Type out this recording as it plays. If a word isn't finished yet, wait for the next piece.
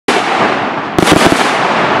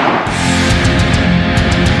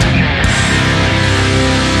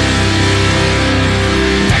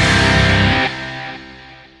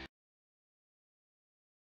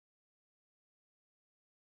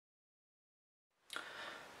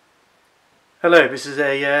Hello, this is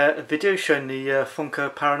a video showing the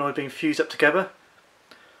Funke Paranoid being fused up together.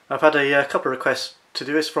 I've had a couple of requests to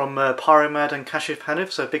do this from Pyromad and Kashif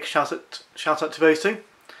Hanif, so a big shout out to those two.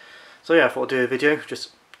 So yeah, I thought I'd do a video.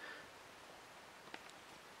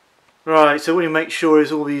 Right, so what you make sure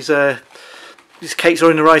is all these cakes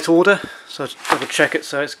are in the right order. So I'll double check it.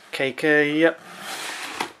 So it's cake A, yep.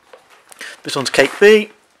 This one's cake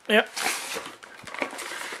B, yep.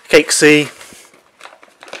 Cake C.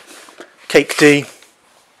 Cake D,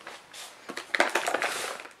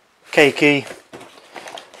 cake E,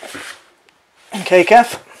 and cake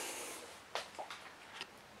F.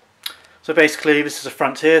 So basically this is the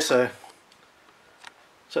front here, so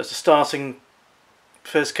it's the starting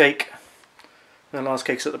first cake, and the last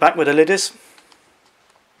cake's at the back where the lid is.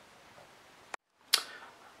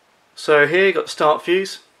 So here you've got the start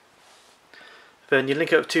fuse, then you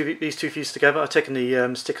link up these two fuses together. I've taken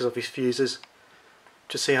the stickers off these fuses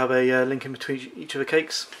to see how they link in between each of the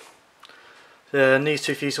cakes. And these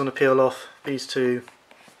two fuses you want to peel off, these two,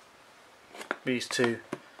 and these two,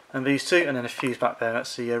 and then a fuse back there,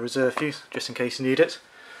 that's the reserve fuse, just in case you need it.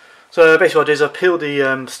 So basically what I did is I peeled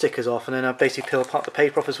the stickers off, and then I basically peeled part of the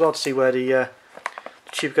paper off as well to see where the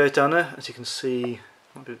tube goes down there. As you can see,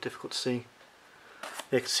 might be difficult to see.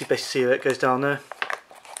 You can basically see where it goes down there.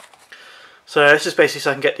 So it's just basically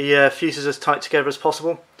so I can get the fuses as tight together as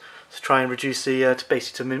possible, to try and reduce the,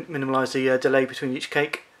 to minimise the delay between each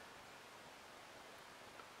cake.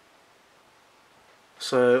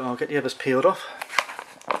 So I'll get the others peeled off.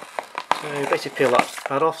 So basically peel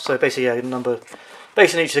that off. So basically, yeah,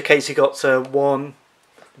 basically in each of the cakes you got one.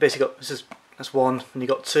 Basically got that's one, and you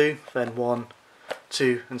got two, then one,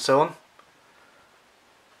 two, and so on.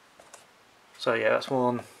 So yeah, that's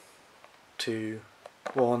one, two,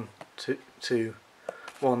 one, two, two,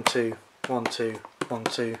 one, two, one, two, one,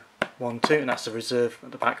 two. 1, 2, and that's the reserve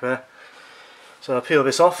at the back there. So I'll peel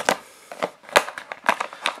this off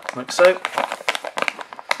like so,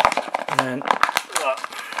 and then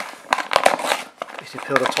basically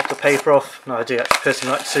peel the top of the paper off. No, I do actually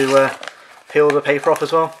personally like to peel the paper off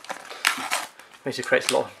as well. Basically creates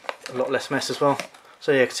a lot less mess as well.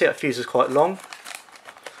 So yeah, you can see that fuse is quite long.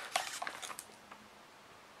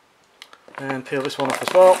 And peel this one off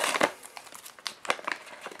as well.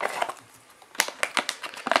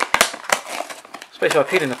 Basically by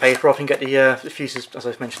peeling the paper off, you can get the fuses, as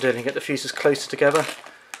I mentioned earlier, get the fuses closer together. So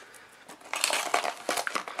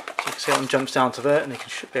you can see that one jumps down to there, and you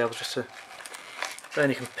should be able just to, then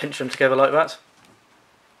you can pinch them together like that.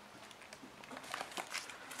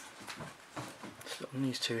 So on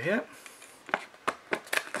these two here.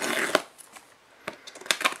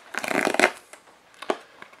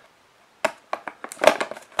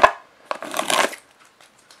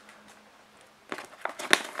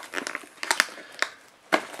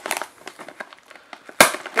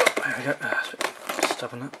 There we go, that's a bit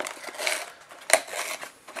stubborn that.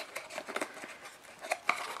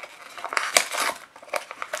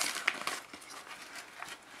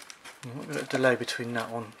 Might be a bit of delay between that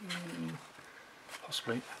one,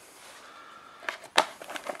 possibly.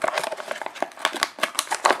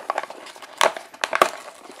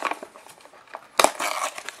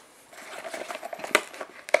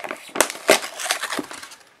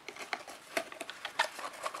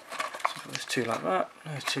 Two like that,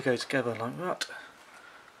 those two go together like that,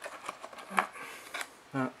 that,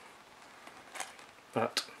 like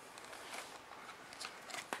that,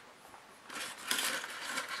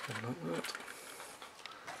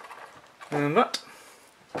 and that.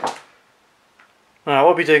 Now what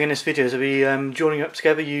I'll be doing in this video is I'll be joining up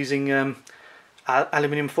together using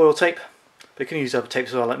aluminium foil tape, but you can use other tapes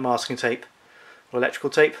as well, like masking tape or electrical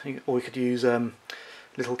tape, or you could use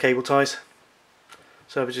little cable ties.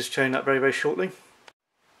 So I'll be just showing that very shortly.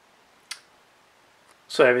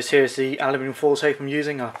 So this here is the aluminium foil tape I'm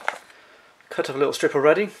using. I've cut off a little strip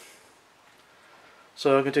already. So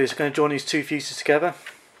what I'm going to do is I'm going to join these two fuses together.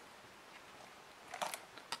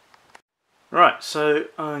 Right, so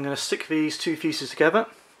I'm going to stick these two fuses together.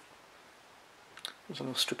 There's a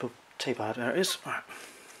little strip of tape I had, there it is. Right.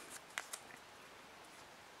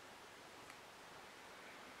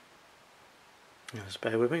 Just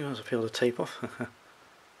bear with me as I peel the tape off.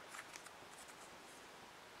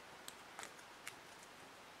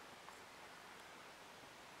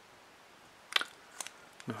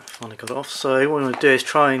 I finally got it off. So what I'm going to do is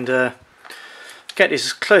try and get these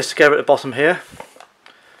as close together at the bottom here.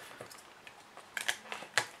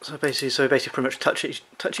 So basically pretty much touch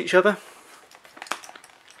each other,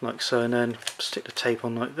 like so, and then stick the tape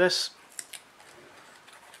on like this.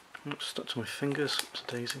 Oops, stuck to my fingers. It's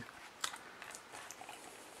a daisy.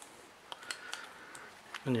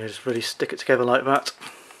 And yeah, just really stick it together like that.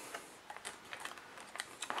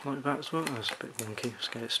 Like that as well. That's a bit wonky, let's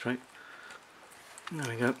get it straight. There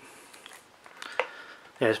we go.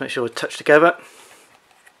 Yeah, just make sure we touch together.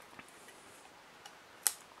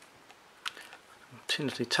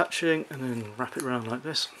 Continuously touching and then wrap it around like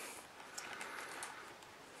this.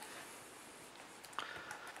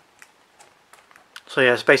 So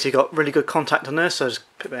yeah, it's basically got really good contact on there, so just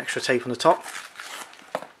put a bit of extra tape on the top.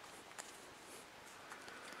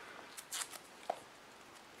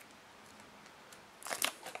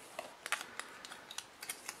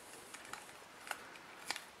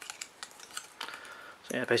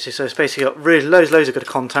 So yeah, basically, so it's basically got really loads of good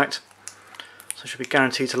contact. So it should be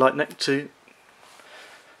guaranteed to light the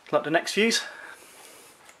next fuse.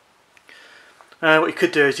 What you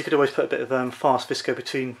could do is you could always put a bit of fast visco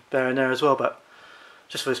between there and there as well, but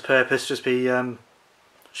just for this purpose, just be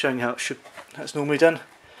showing how it's normally done.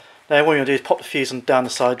 Now what you're going to do is pop the fuse on down the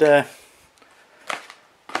side there,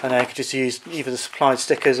 and then you can just use either the supplied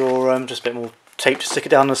stickers or just a bit more tape to stick it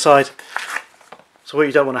down the side. So what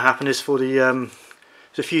you don't want to happen is for the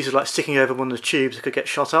fuse is like sticking over one of the tubes, it could get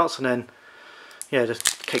shot out, and then yeah, the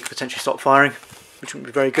cake could potentially stop firing, which wouldn't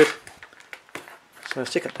be very good. So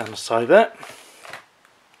stick it down the side there.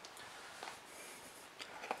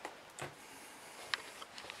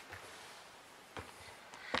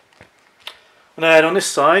 And then on this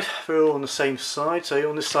side, we're all on the same side, so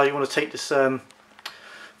on this side you want to take this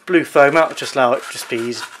blue foam out, just allow it just be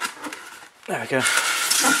easy. There we go.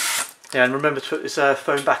 Yeah, and remember to put this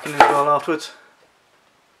foam back in as well afterwards.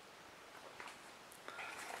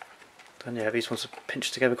 And yeah, these ones are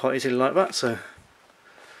pinched together quite easily like that, so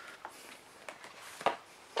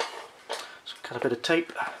just cut a bit of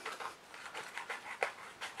tape.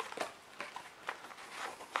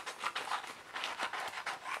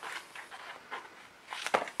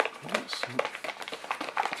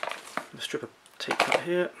 A strip of tape cut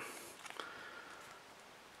here.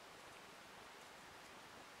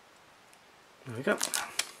 There we go.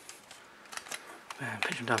 And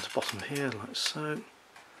pinch them down to the bottom here, like so.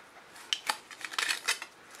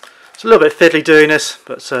 It's a little bit fiddly doing this,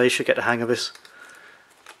 but you should get the hang of this.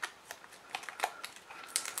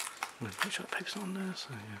 Make sure the paper's not on there. So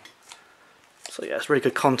yeah, it's really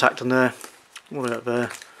good contact on there. All the way up there.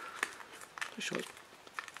 Make sure it's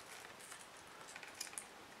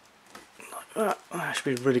like that. That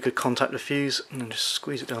should be really good contact with the fuse, and then just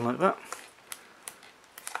squeeze it down like that.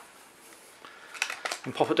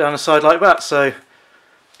 And pop it down the side like that. So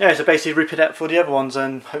yeah, so basically repeat that for the other ones,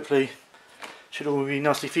 and hopefully should all be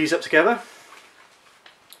nicely fused up together.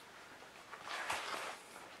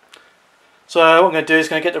 So what I'm going to do is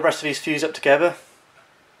going to get the rest of these fused up together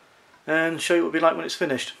and show you what it'll be like when it's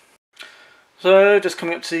finished. So just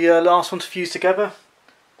coming up to the last one to fuse together.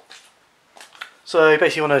 So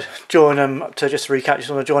basically you want to join them up to, just to recap, you just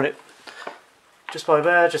want to join it just by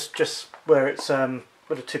there, just where it's where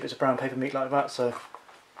the two bits of brown paper meet like that. So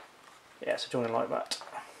yeah, so join it like that.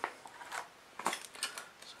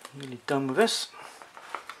 Nearly done with this.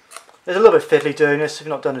 There's a little bit fiddly doing this. If you've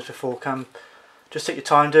not done this before, just take your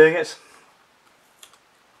time doing it.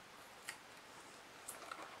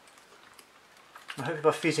 I hope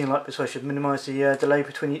by fusing like this I should minimise the delay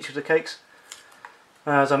between each of the cakes.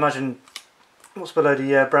 As I imagine what's below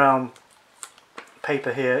the brown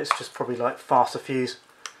paper here, it's just probably like faster fuse.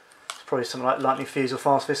 It's probably something like lightning fuse or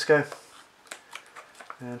fast visco.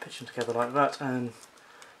 And pitch them together like that, and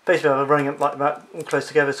basically I'm running it like that, all close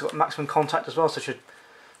together, it's got maximum contact as well, so it should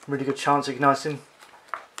have a really good chance of igniting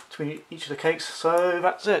between each of the cakes. So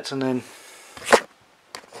that's it, and then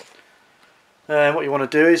what you want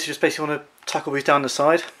to do is you just basically want to tuck all these down the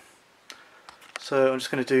side. So I'm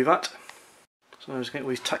just going to do that. So I'm just going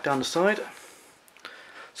to tack down the side.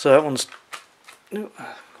 So that one's, no, I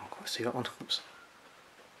can't quite see that one. Oops.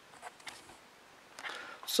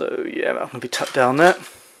 So yeah, that's going to be tucked down there.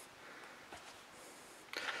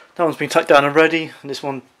 That one's been tucked down already, and this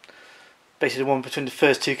one, basically the one between the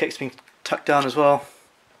first two cakes, has been tucked down as well.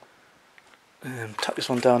 And tuck this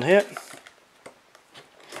one down here.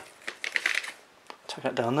 Tuck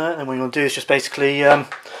that down there, and what you want to do is just basically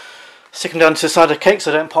stick them down to the side of the cake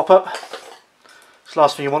so they don't pop up. The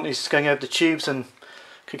last thing you want is going over the tubes and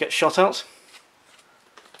could get shot out.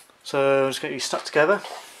 So I'm just going to be stuck together,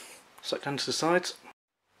 stuck down to the sides.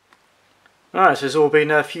 Alright, so it's all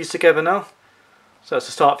been fused together now. So that's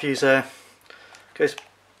the start fuse there. Goes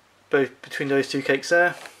both between those two cakes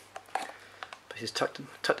there. Just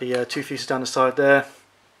tuck the two fuses down the side there,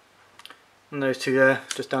 and those two there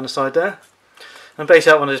just down the side there. And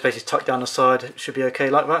basically that one is basically tucked down the side. It should be okay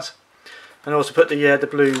like that. And also put the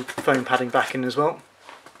blue foam padding back in as well.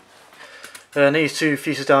 And these two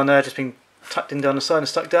fuses down there just been tacked in down the side and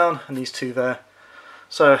stuck down, and these two there.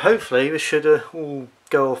 So hopefully this should all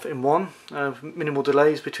go off in one, minimal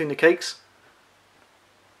delays between the cakes.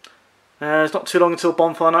 It's not too long until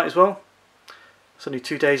bonfire night as well. It's only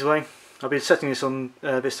 2 days away. I'll be setting this on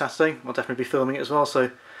this Saturday. I'll definitely be filming it as well,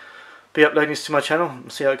 so be uploading this to my channel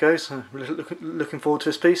and see how it goes. Looking forward to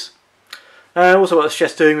this piece. Also what I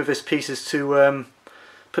suggest doing with this piece is to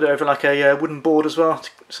put it over like a wooden board as well,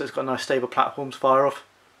 so it's got a nice stable platform to fire off.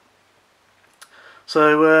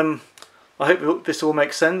 So I hope this all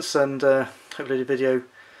makes sense, and hopefully the video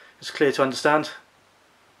is clear to understand.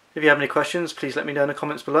 If you have any questions, please let me know in the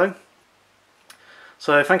comments below.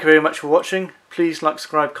 So thank you very much for watching. Please like,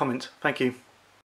 subscribe, comment. Thank you.